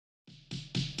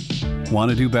Want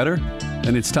to do better?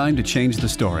 Then it's time to change the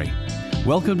story.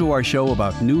 Welcome to our show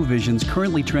about new visions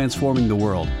currently transforming the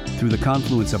world through the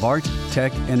confluence of art,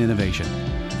 tech, and innovation.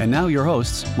 And now your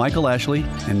hosts, Michael Ashley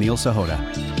and Neil Sahota.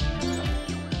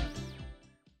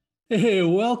 Hey,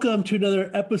 welcome to another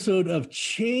episode of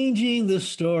Changing the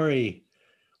Story.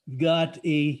 We've got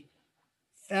a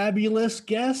fabulous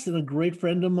guest and a great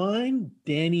friend of mine,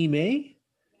 Danny May.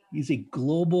 He's a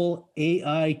global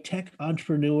AI tech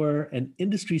entrepreneur and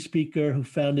industry speaker who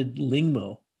founded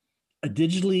Lingmo, a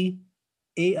digitally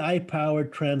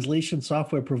AI-powered translation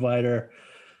software provider,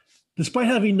 despite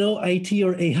having no IT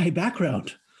or AI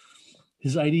background.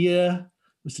 His idea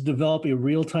was to develop a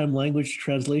real-time language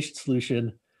translation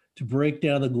solution to break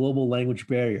down the global language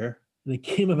barrier. And it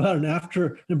came about after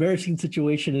an embarrassing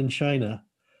situation in China.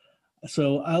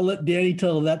 So I'll let Danny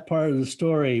tell that part of the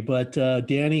story. But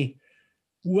Danny,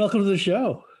 welcome to the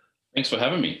show. Thanks for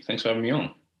having me. Thanks for having me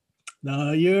on.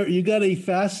 Now, you got a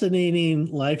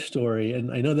fascinating life story,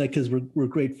 and I know that because we're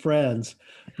great friends.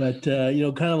 But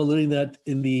kind of alluding that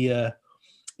in the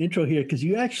intro here, because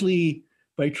you actually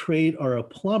by trade are a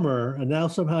plumber, and now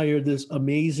somehow you're this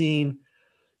amazing,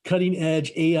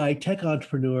 cutting-edge AI tech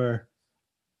entrepreneur.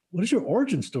 What is your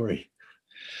origin story?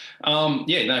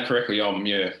 Correctly. I'm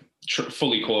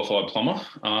fully qualified plumber.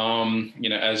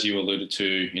 As you alluded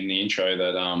to in the intro,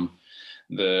 that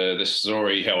the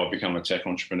story how I become a tech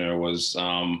entrepreneur was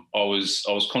I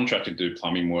was contracted to do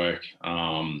plumbing work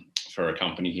for a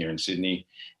company here in Sydney,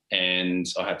 and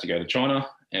I had to go to China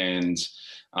and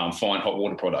find hot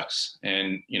water products.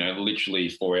 And literally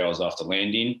 4 hours after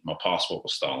landing, my passport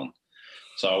was stolen.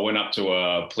 So I went up to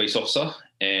a police officer,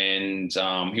 and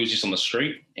he was just on the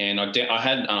street, and I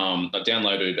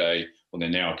downloaded they're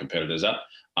now our competitors app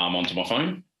onto my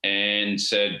phone, and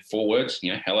said 4 words,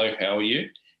 hello, how are you?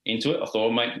 Into it. I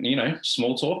thought I'd make,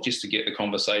 small talk just to get the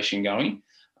conversation going.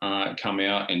 Come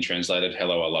out and translated,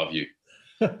 hello, I love you.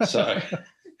 So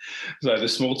the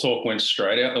small talk went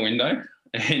straight out the window,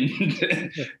 and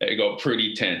it got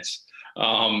pretty tense.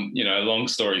 Long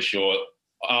story short,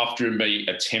 after me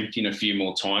attempting a few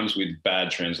more times with bad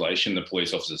translation, the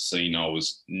police officer seen I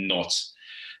was not,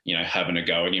 having a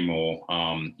go anymore,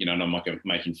 not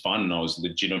making fun, and I was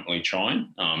legitimately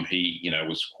trying. He,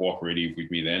 was cooperative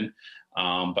with me then.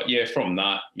 From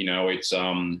that, it's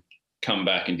come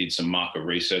back and did some market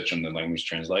research on the language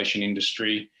translation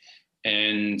industry,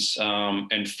 and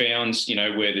found,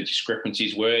 where the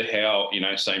discrepancies were, how,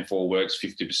 same 4 words,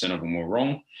 50% of them were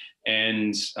wrong,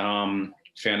 and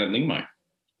founded Lingmo.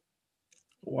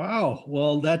 Wow.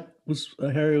 Well, that was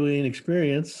a harrowing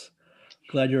experience.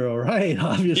 Glad you're all right,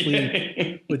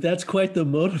 obviously. But that's quite the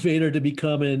motivator to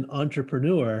become an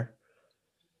entrepreneur.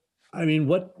 I mean,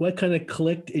 what kind of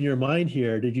clicked in your mind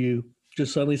here? Did you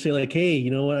just suddenly say like, hey, you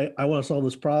know what, I want to solve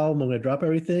this problem, I'm going to drop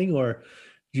everything? Or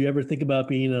did you ever think about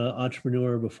being an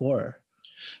entrepreneur before?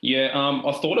 Yeah,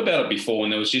 I thought about it before,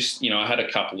 and there was just, I had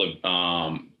a couple of,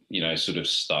 sort of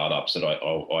startups that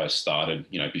I started,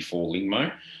 before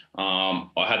Lingmo.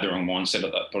 I had the wrong mindset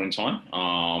at that point in time.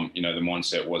 The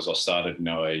mindset was I started,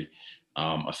 a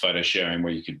photo sharing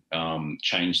where you could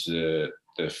change the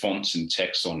fonts and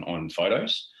text on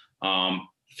photos.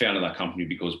 Founded that company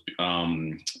because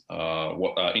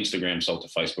Instagram sold to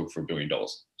Facebook for $1 billion.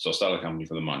 So I started a company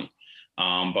for the money.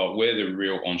 But where the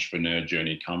real entrepreneur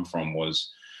journey come from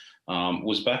was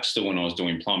back still when I was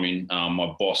doing plumbing.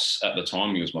 My boss at the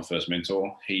time, he was my first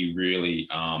mentor. He really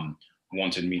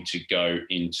wanted me to go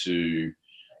into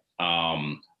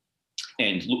and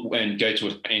go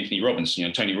to Anthony Robbins,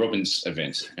 Tony Robbins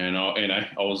event. And I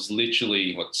was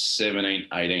literally 17,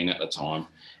 18 at the time.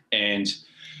 And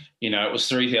it was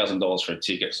 $3,000 for a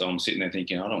ticket. So I'm sitting there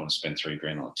thinking, I don't want to spend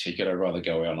 $3,000 on a ticket. I'd rather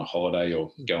go out on a holiday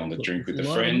or go on the drink with the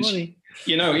friends.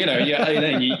 You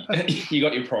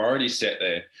got your priorities set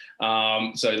there.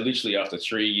 So literally after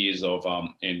 3 years of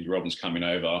Andy Robbins coming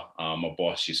over, my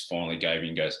boss just finally gave me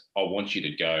and goes, I want you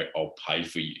to go. I'll pay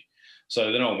for you.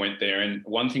 So then I went there. And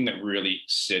one thing that really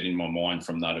set in my mind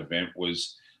from that event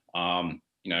was,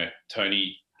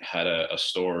 Tony had a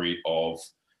story of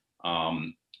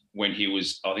when he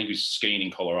was, I think he was skiing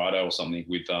in Colorado or something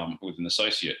with an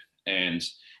associate, and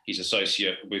his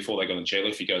associate, before they got on the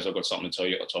chairlift, he goes, I've got something to tell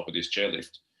you at the top of this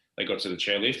chairlift. They got to the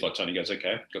chairlift, Tony goes,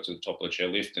 okay, got to the top of the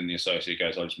chairlift, and the associate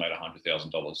goes, I just made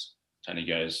 $100,000. Tony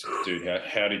goes, dude,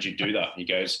 how did you do that? He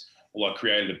goes, well, I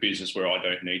created a business where I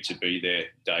don't need to be there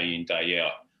day in, day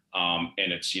out.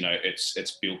 And it's,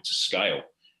 it's built to scale.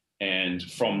 And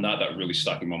from that really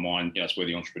stuck in my mind. That's where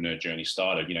the entrepreneur journey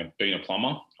started. Being a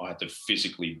plumber, I had to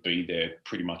physically be there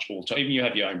pretty much all the time. Even you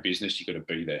have your own business, you got to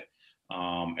be there.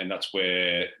 And that's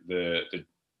where the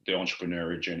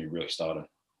entrepreneurial journey really started.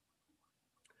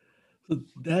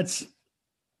 That's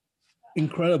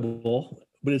incredible,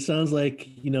 but it sounds like,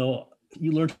 you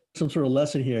learned some sort of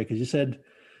lesson here because you said,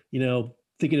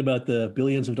 thinking about the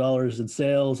billions of dollars in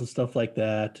sales and stuff like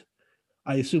that.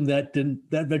 I assume that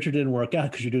venture didn't work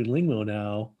out because you're doing Lingmo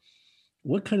now.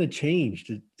 What kind of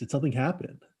changed? Did something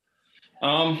happen?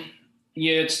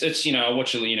 Yeah, it's I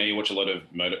watch you watch a lot of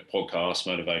podcasts,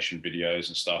 motivation videos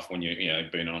and stuff when you're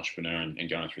being an entrepreneur and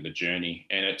going through the journey.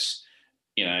 And it's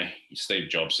Steve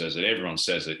Jobs says it, everyone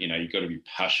says it. You've got to be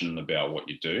passionate about what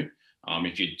you do.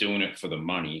 If you're doing it for the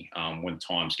money, when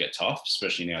times get tough,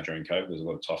 especially now during COVID, there's a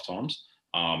lot of tough times.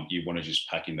 You want to just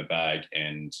pack in the bag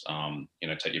and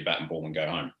take your bat and ball and go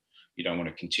home. You don't want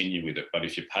to continue with it. But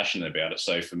if you're passionate about it,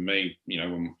 so for me,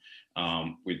 when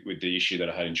with the issue that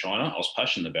I had in China, I was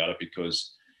passionate about it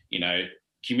because,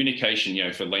 communication,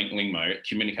 for Lingmo,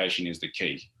 communication is the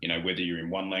key, whether you're in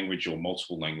one language or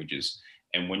multiple languages.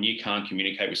 And when you can't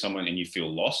communicate with someone and you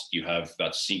feel lost, you have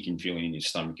that sinking feeling in your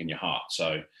stomach and your heart.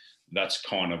 So that's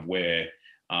kind of where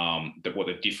what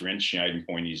the differentiating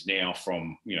point is now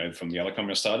from the other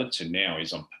company I started to now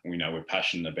is, we're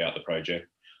passionate about the project,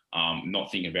 not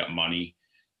thinking about money.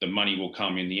 The money will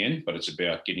come in the end, but it's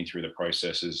about getting through the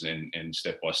processes and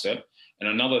step by step. And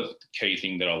another key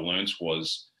thing that I learned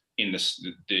was in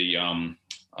the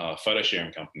photo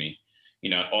sharing company,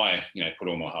 I put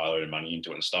all my hard-earned money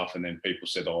into it and stuff. And then people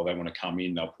said, oh, they want to come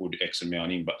in, they'll put X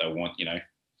amount in, but they want,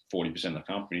 40% of the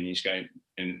company. And you just go,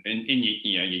 and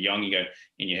you're young, you go,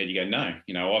 in your head, you go,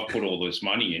 no, I've put all this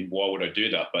money in, why would I do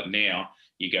that? But now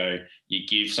you go, you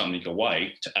give something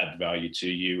away to add value to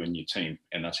you and your team,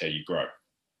 and that's how you grow.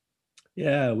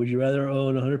 Yeah. Would you rather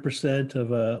own 100%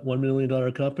 of a $1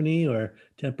 million company or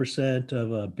 10%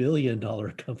 of a $1 billion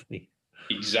company?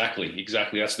 Exactly.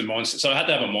 That's the mindset. So I had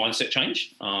to have a mindset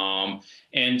change. And,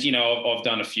 I've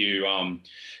done a few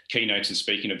keynotes and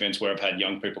speaking events where I've had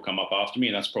young people come up after me.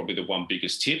 And that's probably the one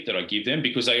biggest tip that I give them,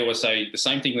 because they always say the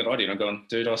same thing that I did. I'm going,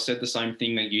 dude, I said the same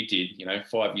thing that you did,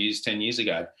 5 years, 10 years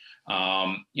ago.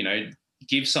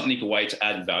 Give something away to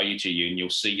add value to you and you'll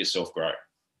see yourself grow.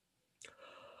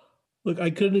 Look,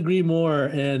 I couldn't agree more.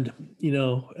 And,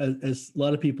 as a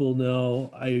lot of people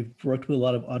know, I've worked with a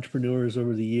lot of entrepreneurs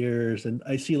over the years, and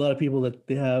I see a lot of people that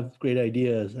they have great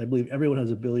ideas. I believe everyone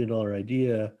has $1 billion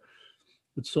idea,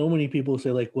 but so many people say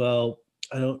like, well,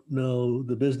 I don't know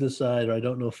the business side, or I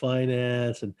don't know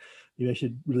finance, and maybe I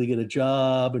should really get a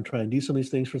job and try and do some of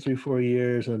these things for 3-4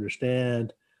 years and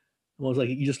understand. I was like,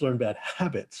 you just learn bad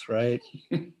habits, right?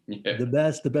 Yeah.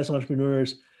 The best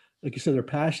entrepreneurs, like you said, they're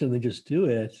passionate, they just do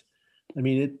it. I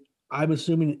mean, I'm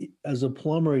assuming as a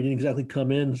plumber, you didn't exactly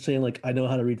come in saying like, I know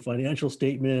how to read financial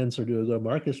statements or do a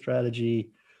go-to-market strategy.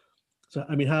 So,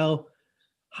 I mean, how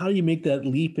do you make that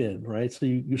leap in, right? So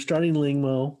you're starting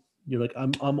Lingmo, you're like,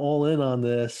 I'm all in on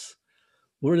this.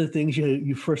 What are the things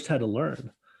you first had to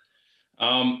learn?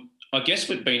 I guess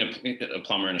with being a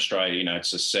plumber in Australia,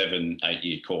 it's a 7-8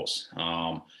 year course.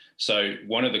 So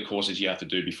one of the courses you have to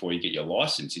do before you get your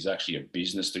license is actually a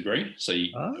business degree. So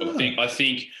I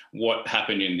think what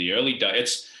happened in the early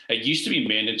days, it used to be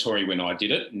mandatory when I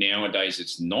did it. Nowadays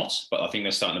it's not, but I think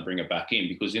they're starting to bring it back in,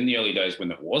 because in the early days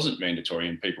when it wasn't mandatory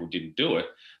and people didn't do it,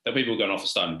 there were people going off and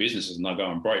starting businesses and they're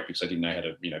going broke because they didn't know how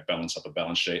to, balance up a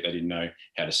balance sheet. They didn't know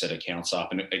how to set accounts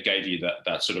up, and it gave you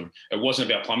that sort of, it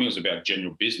wasn't about plumbing, it was about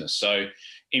general business. So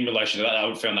in relation to that,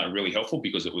 I found that really helpful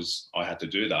because I had to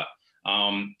do that.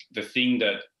 The thing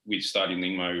that with starting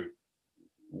Lingmo,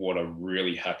 what I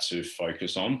really had to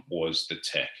focus on was the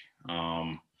tech.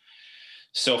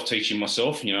 Self-teaching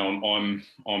myself, I'm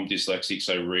dyslexic,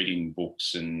 so reading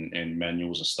books and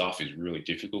manuals and stuff is really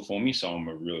difficult for me. So I'm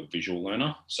a real visual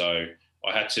learner. So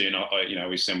I had to,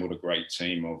 we assembled a great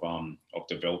team of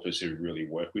developers who really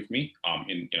work with me.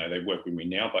 They work with me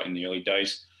now, but in the early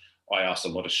days, I asked a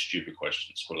lot of stupid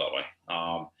questions, put it that way.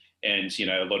 And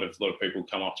a lot of people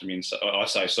come up to me and say, I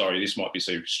say, sorry, this might be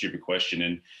a stupid question.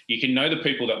 And you can know the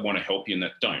people that want to help you and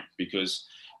that don't, because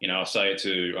I say it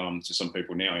to some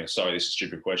people now, sorry, this is a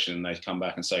stupid question, and they come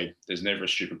back and say, there's never a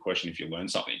stupid question if you learn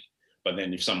something. But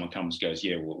then if someone comes and goes,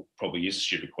 yeah, well, probably is a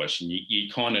stupid question,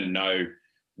 you kind of know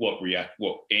what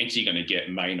answer you're going to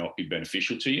get may not be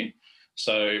beneficial to you.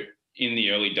 So in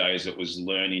the early days, it was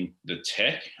learning the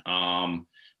tech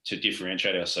to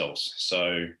differentiate ourselves.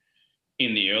 So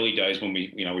in the early days when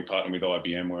we partnered with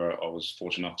IBM, where I was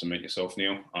fortunate enough to meet yourself,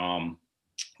 Neil,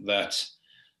 that,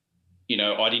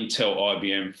 I didn't tell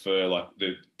IBM for like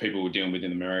the people we're dealing with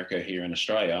in America here in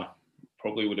Australia,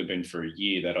 probably would have been for a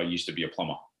year, that I used to be a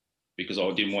plumber, because I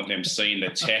didn't want them seeing the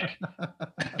tech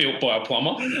built by a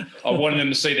plumber. I wanted them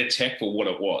to see the tech for what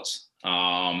it was.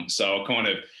 So I kind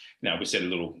of Now we said a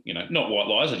little, not white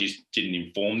lies. I just didn't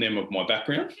inform them of my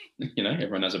background.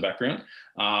 Everyone has a background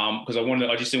because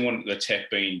I just didn't want the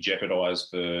tech being jeopardized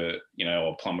for,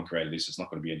 a plumber created this. It's not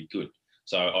going to be any good.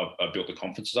 So I built the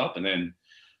conferences up, and then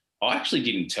I actually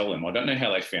didn't tell them. I don't know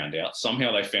how they found out.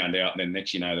 Somehow they found out, and then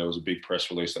next, there was a big press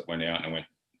release that went out and it went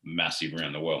massive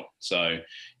around the world. So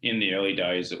in the early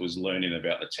days, it was learning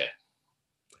about the tech.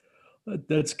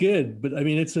 That's good, but I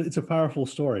mean, it's a powerful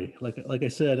story. Like I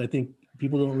said, I think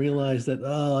people don't realize that.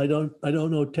 Oh, I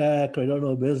don't know tech, or I don't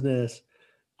know business.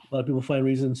 A lot of people find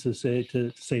reasons to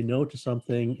say no to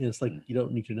something. And it's like you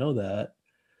don't need to know that.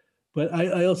 But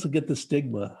I also get the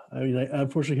stigma. I mean, I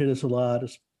unfortunately hear this a lot,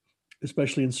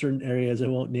 especially in certain areas I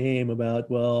won't name,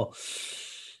 about, well,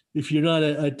 if you're not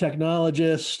a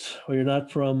technologist or you're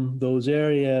not from those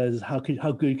areas, how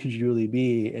good could you really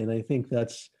be? And I think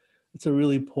it's a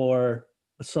really poor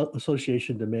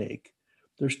association to make.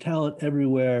 There's talent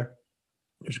everywhere.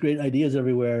 There's great ideas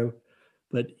everywhere,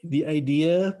 but the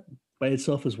idea by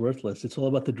itself is worthless. It's all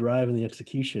about the drive and the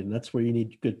execution. That's where you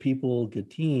need good people,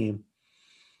 good team.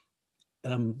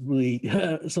 And I'm really,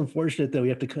 it's unfortunate that we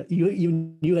have to,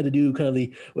 you had to do kind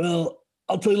of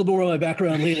I'll tell you a little more about my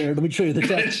background later. Let me show you the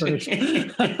tech first.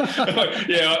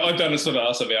 Yeah, I've done a sort of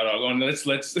ask about it.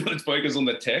 Let's focus on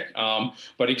the tech.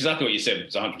 But exactly what you said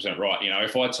is 100% right.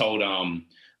 If I told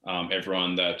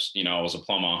everyone that I was a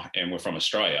plumber and we're from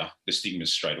Australia, the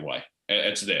stigma's straight away.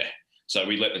 It's there. So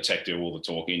we let the tech do all the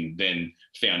talking, then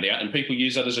found out, and people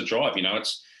use that as a drive.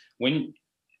 It's when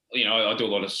I do a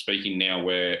lot of speaking now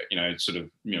where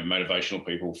motivational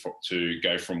people to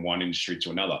go from one industry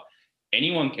to another.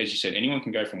 Anyone, as you said, anyone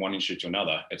can go from one industry to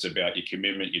another. It's about your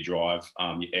commitment, your drive,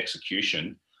 your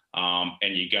execution,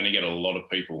 and you're going to get a lot of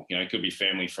people. It could be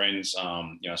family, friends,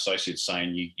 associates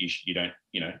saying you don't.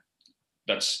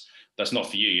 That's not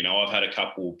for you. I've had a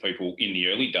couple of people in the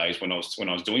early days when I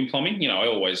was doing plumbing.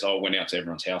 I went out to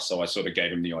everyone's house, so I sort of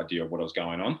gave them the idea of what was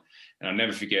going on, and I'll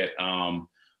never forget.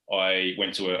 I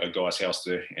went to a guy's house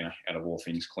to, out of all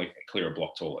things, clear a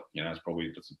block toilet.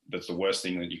 That's the worst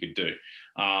thing that you could do.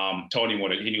 Told him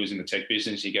he was in the tech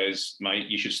business. He goes, mate,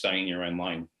 you should stay in your own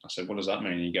lane. I said, what does that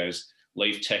mean? He goes,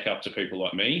 leave tech up to people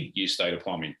like me. You stay to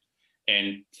plumbing.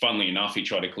 And funnily enough, he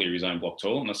tried to clear his own block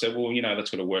toilet. And I said, well,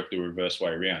 that's got to work the reverse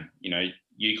way around.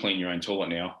 You clean your own toilet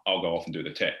now. I'll go off and do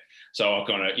the tech. So I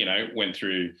kind of, went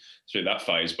through that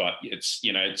phase. But it's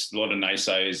a lot of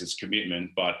naysayers. It's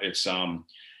commitment, but it's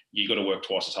you got to work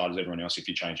twice as hard as everyone else if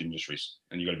you change industries,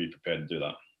 and you got to be prepared to do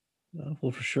that. Well,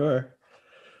 for sure.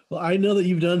 Well, I know that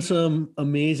you've done some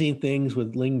amazing things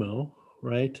with Lingmo,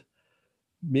 right?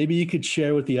 Maybe you could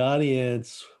share with the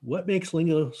audience what makes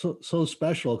Lingo so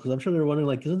special, because I'm sure they're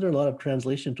wondering, isn't there a lot of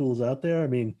translation tools out there? I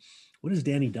mean, what has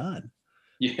Danny done?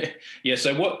 Yeah.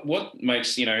 So what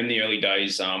makes, in the early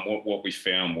days, what we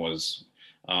found was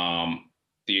the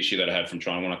issue that I had from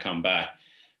China when I come back.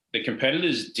 The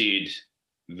competitors did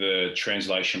the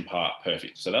translation part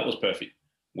perfect. So that was perfect.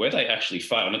 Where they actually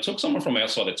failed, and it took someone from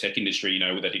outside the tech industry,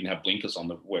 that didn't have blinkers on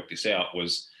to work this out,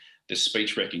 was the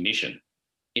speech recognition.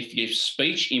 If your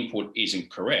speech input isn't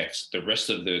correct, the rest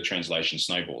of the translation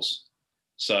snowballs.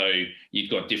 So you've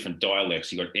got different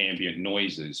dialects, you've got ambient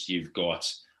noises, you've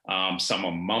got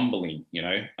someone mumbling,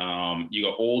 you've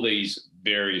got all these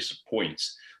various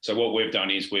points. So what we've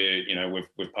done is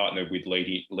we've partnered with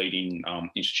leading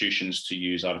institutions to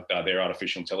use their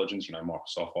artificial intelligence,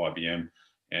 Microsoft, IBM,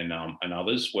 and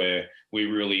others, where we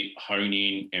really hone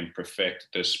in and perfect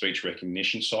the speech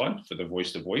recognition side for the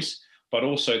voice to voice, but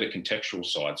also the contextual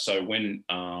side. So when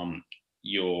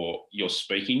you're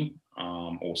speaking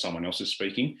or someone else is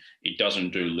speaking, it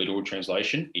doesn't do literal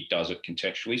translation. It does it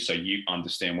contextually, so you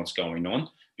understand what's going on,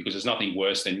 because there's nothing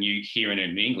worse than you hearing it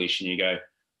in English and you go,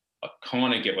 I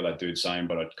kind of get what that dude's saying,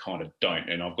 but I kind of don't.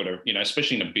 And I've got to,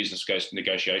 especially in a business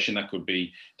negotiation, that could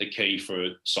be the key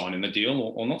for signing the deal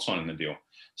or not signing the deal.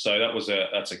 So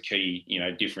that's a key,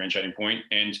 differentiating point.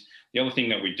 And the other thing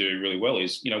that we do really well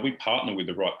is, we partner with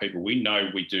the right people. We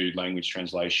know we do language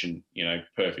translation,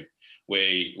 perfect.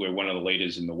 We're one of the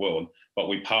leaders in the world, but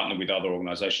we partner with other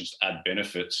organizations to add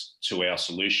benefits to our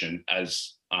solution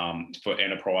as for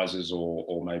enterprises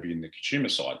or maybe in the consumer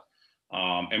side.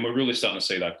 And we're really starting to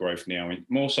see that growth now,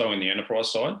 more so in the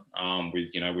enterprise side.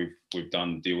 We've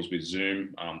done deals with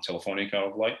Zoom, Telefonica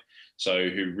of late, so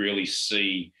who really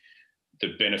see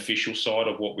the beneficial side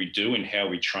of what we do and how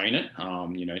we train it. Our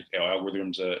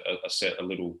algorithms are set a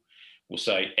little, we'll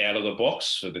say, out of the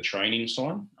box for the training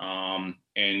side.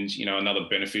 And another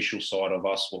beneficial side of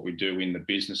us, what we do in the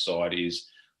business side is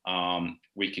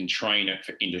we can train it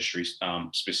for industry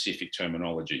specific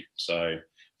terminology. So,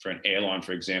 for an airline,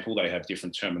 for example, they have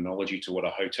different terminology to what a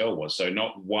hotel was. So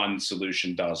not one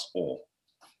solution does all.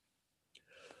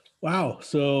 Wow.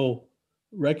 So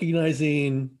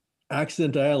recognizing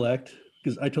accent dialect,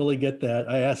 because I totally get that.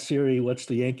 I asked Siri, what's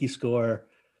the Yankee score?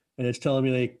 And it's telling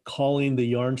me they calling the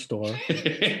yarn store.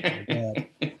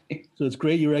 So it's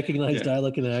great you recognize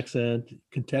dialect and accent,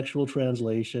 contextual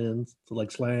translations, so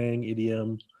like slang,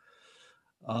 idiom.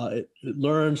 It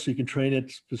learns so you can train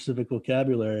it specific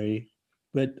vocabulary.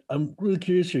 But I'm really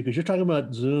curious here because you're talking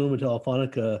about Zoom and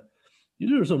Telefonica.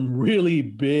 These are some really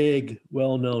big,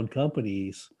 well-known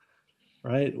companies,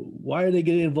 right? Why are they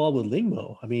getting involved with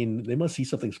Lingmo? I mean, they must see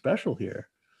something special here.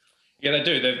 Yeah, they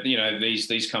do.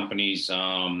 These companies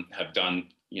have done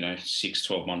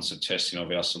 6-12 months of testing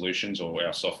of our solutions or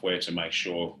our software to make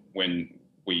sure when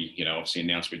we obviously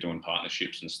announce we're doing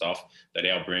partnerships and stuff that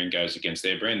our brand goes against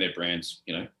their brand. Their brands,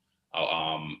 they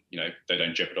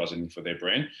don't jeopardize anything for their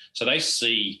brand. So they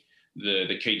see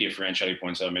the key differentiating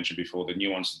points I mentioned before, the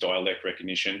nuanced dialect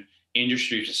recognition,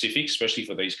 industry specific, especially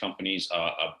for these companies,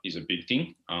 is a big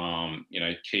thing.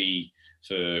 Key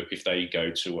for if they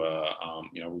go to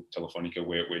with Telefonica,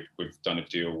 where we've done a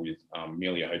deal with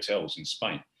Melia Hotels in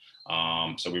Spain.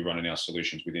 So we're running our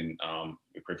solutions within a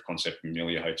proof of concept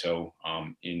Melia Hotel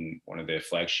in one of their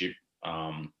flagship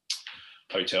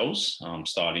hotels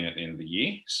starting at the end of the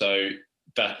year. So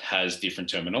that has different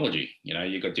terminology.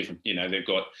 You've got different, they've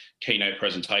got keynote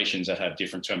presentations that have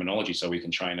different terminology so we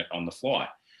can train it on the fly.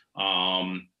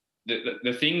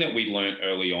 The thing that we learned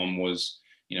early on was,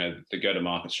 the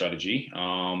go-to-market strategy.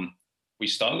 We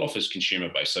started off as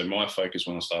consumer-based. So my focus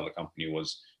when I started the company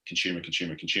was consumer,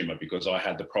 because I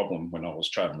had the problem when I was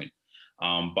traveling.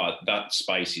 But that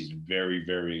space is very,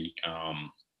 very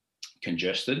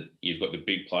congested. You've got the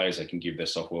big players that can give their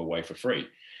software away for free.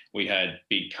 We had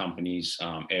big companies,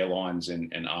 airlines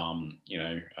and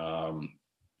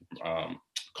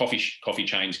coffee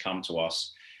chains come to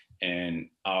us and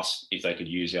ask if they could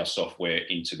use our software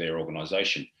into their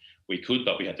organization. We could,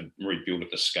 but we had to rebuild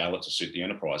it to scale it to suit the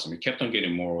enterprise. And we kept on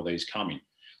getting more of these coming.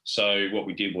 So what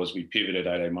we did was we pivoted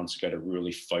 18 months ago to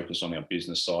really focus on our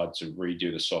business side, to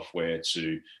redo the software,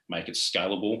 to make it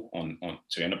scalable on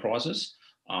to enterprises.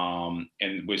 And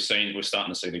we're starting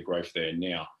to see the growth there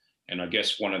now. And I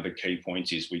guess one of the key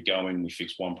points is we go in, we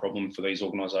fix one problem for these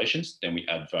organizations, then we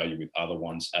add value with other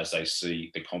ones as they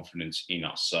see the confidence in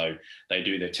us. So they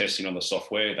do their testing on the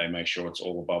software, they make sure it's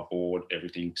all above board,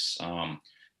 everything's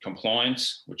compliant,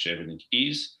 which everything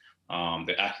is,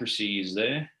 the accuracy is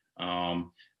there.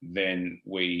 Then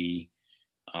we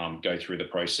go through the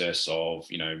process of,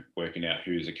 working out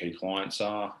who the key clients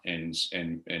are and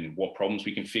what problems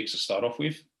we can fix to start off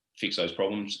with, fix those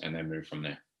problems, and then move from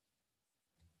there.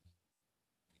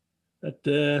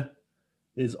 That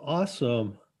is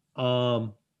awesome.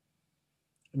 You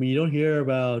don't hear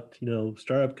about,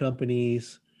 startup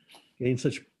companies getting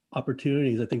such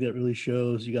opportunities. I think that really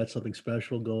shows you got something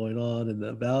special going on and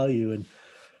the value. And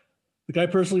like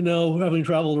I personally know, having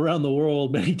traveled around the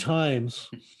world many times,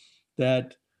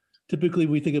 that typically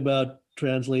we think about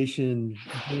translation,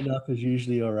 good enough is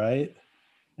usually all right.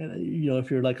 And,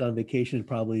 if you're like on vacation, it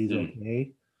probably is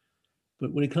okay.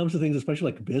 But when it comes to things,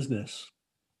 especially like business,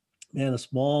 man, a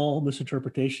small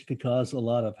misinterpretation can cause a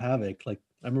lot of havoc. Like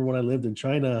I remember when I lived in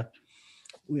China,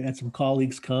 we had some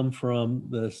colleagues come from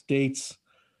the States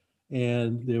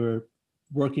and they were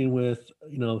working with,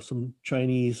 some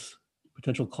Chinese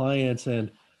potential clients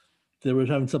and they were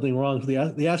having something wrong. So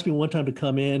they asked me one time to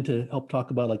come in to help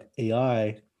talk about like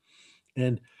AI,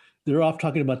 and they're off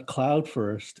talking about cloud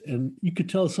first. And you could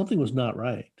tell something was not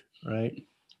right. Right.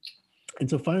 And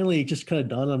so finally it just kind of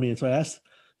dawned on me. And so I asked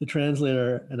the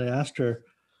translator and I asked her,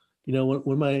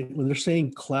 when they're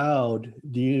saying cloud,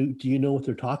 do you know what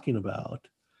they're talking about?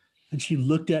 And she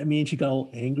looked at me and she got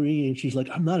all angry and she's like,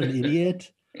 I'm not an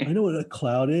idiot. I know what a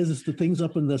cloud is. It's the things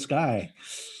up in the sky.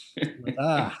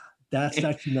 Like, that's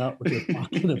actually not what they're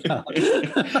talking about.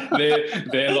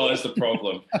 there lies the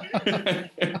problem.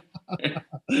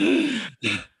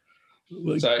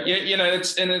 So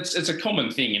it's a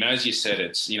common thing, as you said.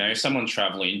 It's if someone's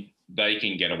traveling, they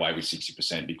can get away with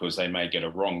 60% because they may get a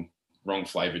wrong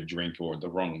flavored drink or the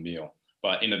wrong meal.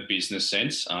 But in a business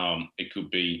sense, it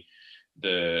could be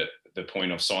the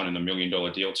point of signing $1 million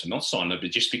deal to not sign it,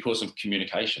 but just because of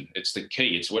communication. It's the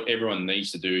key. It's what everyone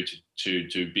needs to do to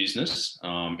do business.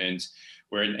 And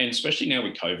especially now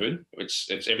with COVID, it's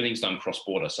everything's done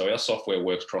cross-border. So our software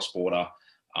works cross-border,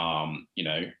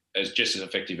 as just as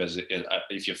effective as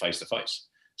if you're face-to-face.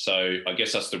 So I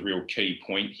guess that's the real key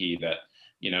point here, that,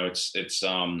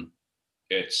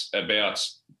 it's about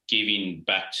giving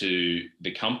back to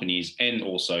the companies and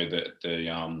also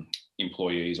the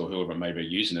employees or whoever may be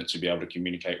using it to be able to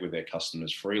communicate with their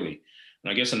customers freely.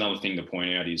 And I guess another thing to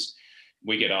point out is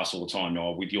we get asked all the time,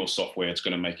 oh, with your software, it's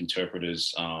going to make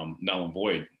interpreters null and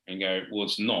void. And go, well,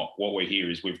 it's not. What we're here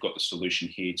is we've got the solution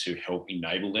here to help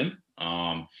enable them,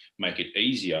 make it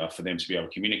easier for them to be able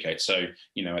to communicate. So,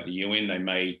 at the UN, they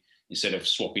may, instead of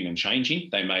swapping and changing,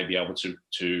 they may be able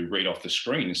to read off the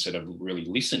screen instead of really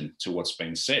listen to what's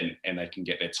being said, and they can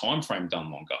get their time frame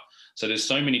done longer. So there's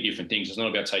so many different things. It's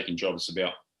not about taking jobs. It's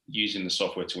about using the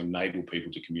software to enable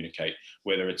people to communicate,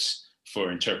 whether it's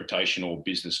for interpretation or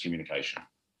business communication.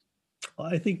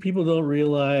 I think people don't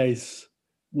realize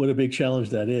what a big challenge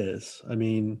that is. I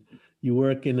mean, you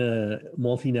work in a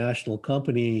multinational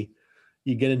company,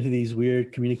 you get into these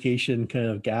weird communication kind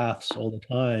of gaffes all the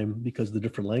time because of the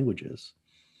different languages.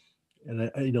 And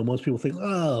most people think,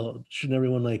 oh, shouldn't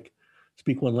everyone like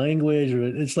speak one language? Or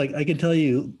it's like, I can tell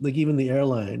you, like even the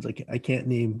airlines, like I can't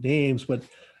name names, but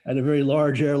I had a very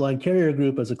large airline carrier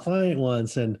group as a client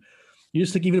once, and you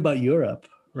just think even about Europe,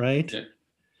 right? Yeah.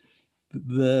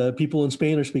 The people in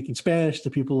Spain are speaking Spanish, the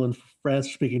people in France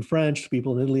are speaking French, the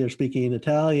people in Italy are speaking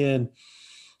Italian,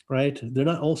 right? They're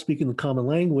not all speaking the common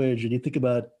language. And you think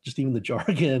about just even the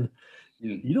jargon,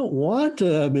 you don't want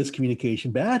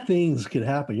miscommunication. Bad things can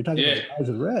happen. You're talking about lives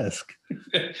at risk.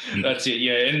 That's it,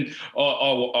 yeah. And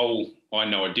I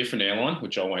know a different airline,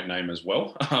 which I won't name as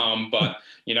well. But,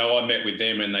 I met with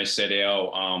them and they said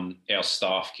our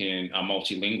staff are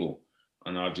multilingual.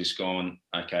 And I've just gone,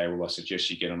 okay, well, I suggest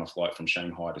you get on a flight from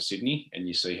Shanghai to Sydney and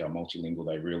you see how multilingual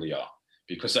they really are,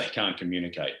 because they can't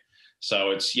communicate. So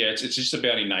it's just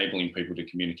about enabling people to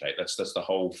communicate. That's the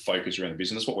whole focus around the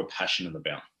business. That's what we're passionate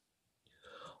about.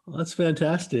 Well, that's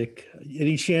fantastic.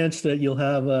 Any chance that you'll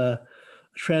have a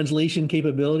translation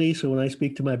capability, so when I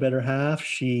speak to my better half,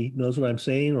 she knows what I'm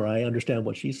saying, or I understand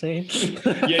what she's saying?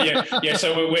 Yeah.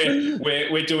 So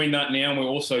we're doing that now, and we're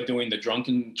also doing the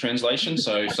drunken translation.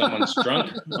 So if someone's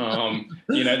drunk,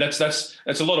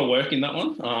 that's a lot of work in that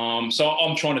one. So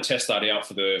I'm trying to test that out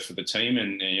for the team,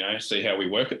 and see how we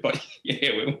work it. But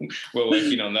we're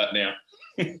working on that now.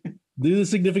 Do the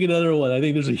significant other one. I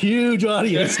think there's a huge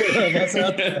audience of us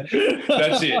out there.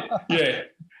 That's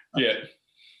it. Yeah.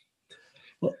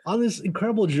 Well, on this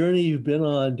incredible journey you've been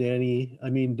on, Danny, I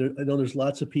mean, I know there's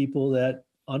lots of people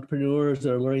entrepreneurs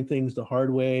that are learning things the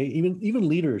hard way, even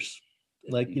leaders,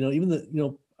 like,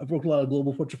 I've worked with a lot of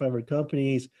global Fortune 500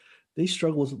 companies. They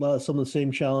struggle with some of the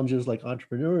same challenges like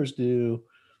entrepreneurs do.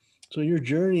 So in your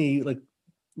journey, like,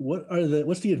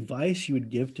 what's the advice you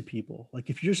would give to people? Like,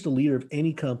 if you're just a leader of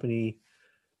any company,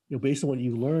 based on what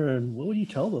you learn, what would you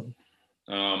tell them?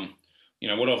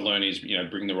 What I've learned is,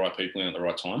 bring the right people in at the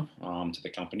right time to the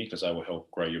company, because they will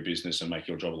help grow your business and make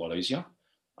your job a lot easier.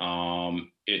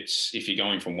 If you're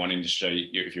going from one industry,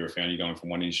 if you're a founder, you're going from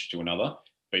one industry to another,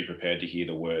 be prepared to hear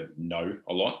the word no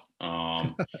a lot.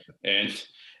 And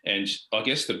I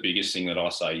guess the biggest thing that I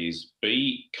say is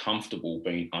be comfortable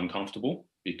being uncomfortable,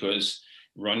 because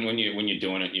when you're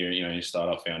doing it, you're a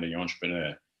startup founder, you're an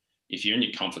entrepreneur. If you're in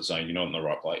your comfort zone, you're not in the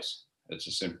right place. It's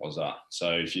as simple as that.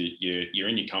 So if you're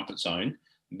in your comfort zone,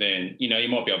 then you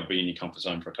might be able to be in your comfort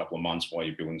zone for a couple of months while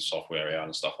you're building the software out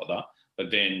and stuff like that. But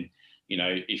then,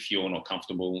 if you're not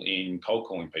comfortable in cold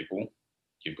calling people,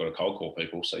 you've got to cold call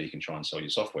people so you can try and sell your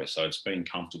software. So it's being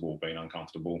comfortable, being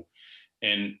uncomfortable,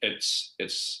 and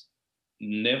it's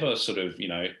never sort of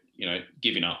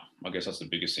giving up. I guess that's the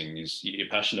biggest thing is you're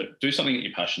passionate. Do something that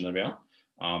you're passionate about,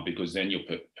 because then you'll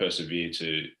persevere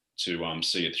to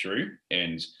see it through,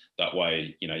 and that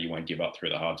way you won't give up through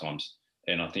the hard times.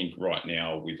 And I think right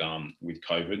now with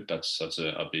COVID, that's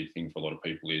a big thing for a lot of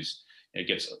people. Is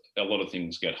a lot of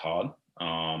things get hard,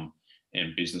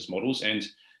 and business models, and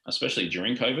especially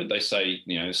during COVID, they say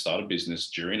start a business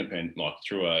during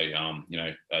through a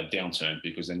downturn,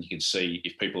 because then you can see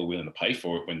if people are willing to pay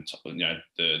for it when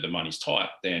the money's tight,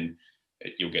 then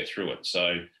you'll get through it.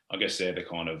 So I guess they're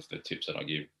the tips that I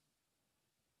give.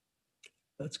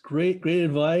 That's great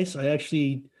advice. I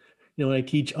actually, when I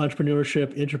teach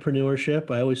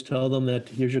entrepreneurship, I always tell them that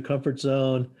here's your comfort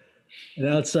zone, and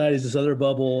outside is this other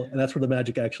bubble, and that's where the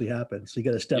magic actually happens. So you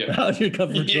got to step out your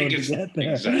comfort zone to get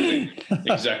there.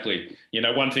 Exactly.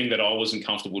 One thing that I wasn't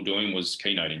comfortable doing was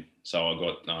keynoting. So I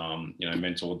got,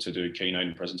 mentored to do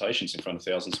keynoting presentations in front of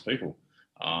thousands of people.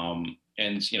 And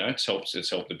it's helped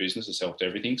the business, it's helped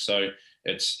everything. So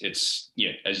it's as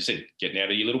you said, getting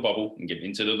out of your little bubble and getting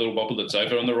into the little bubble that's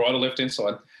over on the right or left hand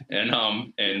side,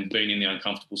 and being in the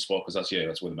uncomfortable spot, because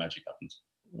that's where the magic happens.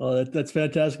 Well, that's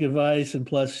fantastic advice. And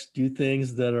plus, do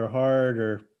things that are hard,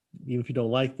 or even if you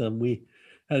don't like them. We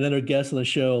had another guest on the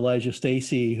show, Elijah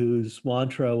Stacy, whose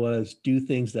mantra was "do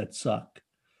things that suck."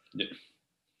 Yeah.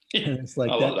 Yeah, And it's like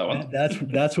I love that one.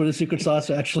 That's where the secret sauce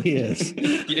actually is.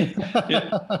 Yeah.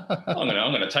 I'm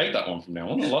gonna take that one from now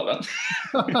on. I like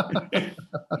that.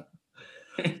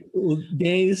 Well,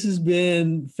 Danny, this has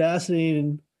been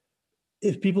fascinating.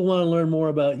 If people want to learn more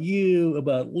about you,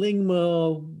 about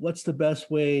Lingmo, what's the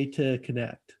best way to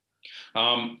connect?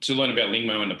 To learn about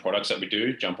Lingmo and the products that we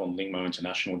do, jump on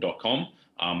lingmointernational.com.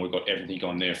 We've got everything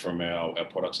on there from our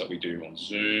products that we do on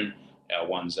Zoom, our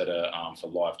ones that are for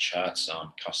live chats,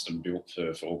 custom built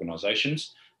for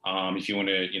organisations. If you want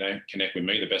to, connect with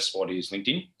me, the best spot is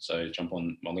LinkedIn. So jump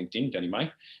on my LinkedIn, Danny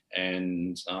May,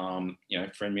 and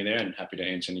friend me there, and happy to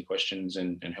answer any questions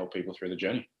and help people through the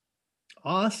journey.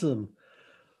 Awesome.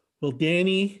 Well,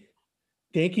 Danny,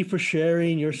 thank you for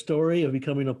sharing your story of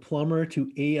becoming a plumber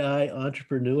to AI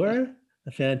entrepreneur.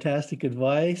 A fantastic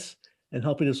advice and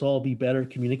helping us all be better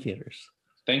communicators.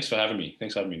 Thanks for having me.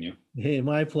 Neil. Hey,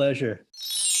 my pleasure.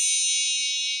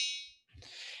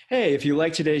 Hey, if you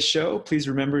like today's show, please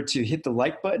remember to hit the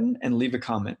like button and leave a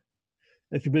comment.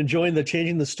 If you've been enjoying the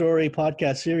Changing the Story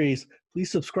podcast series,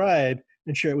 please subscribe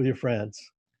and share it with your friends.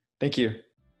 Thank you.